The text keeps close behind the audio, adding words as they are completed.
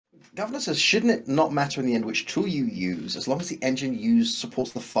Governor says, shouldn't it not matter in the end which tool you use, as long as the engine used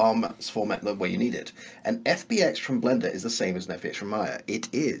supports the format the way you need it? An FBX from Blender is the same as an FBX from Maya. It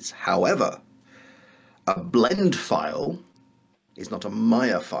is. However, a blend file is not a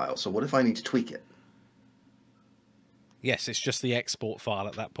Maya file. So what if I need to tweak it? Yes, it's just the export file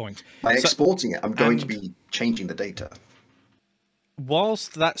at that point. By exporting it, I'm going to be changing the data.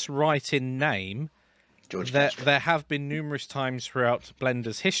 Whilst that's right in name, there have been numerous times throughout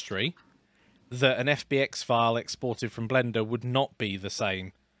Blender's history that an FBX file exported from Blender would not be the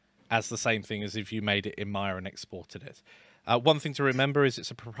same thing as if you made it in Maya and exported it. One thing to remember is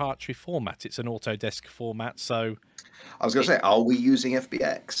it's a proprietary format. It's an Autodesk format, so... I was going to say, are we using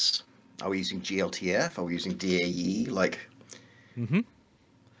FBX? Are we using GLTF? Are we using DAE? Like, I mean,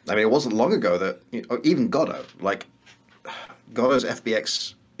 it wasn't long ago that even Godot, like Godot's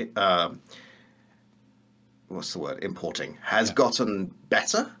FBX, what's the word? Importing has gotten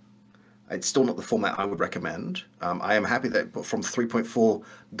better. It's still not the format I would recommend. I am happy that from 3.4,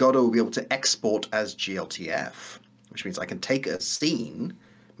 Godot will be able to export as GLTF, which means I can take a scene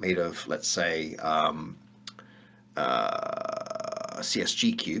made of, let's say,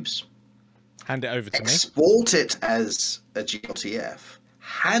 CSG cubes. Hand it over to me. Export it as a GLTF.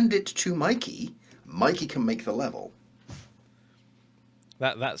 Hand it to Mikey. Mikey can make the level.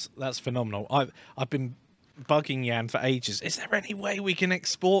 That's phenomenal. I've been bugging Yann for ages. Is there any way we can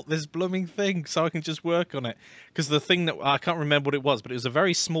export this blooming thing so I can just work on it? Because the thing that I can't remember what it was, but it was a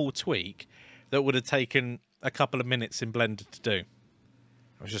very small tweak that would have taken a couple of minutes in Blender to do.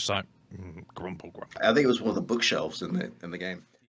 I was just like, grumble. I think it was one of the bookshelves in the game.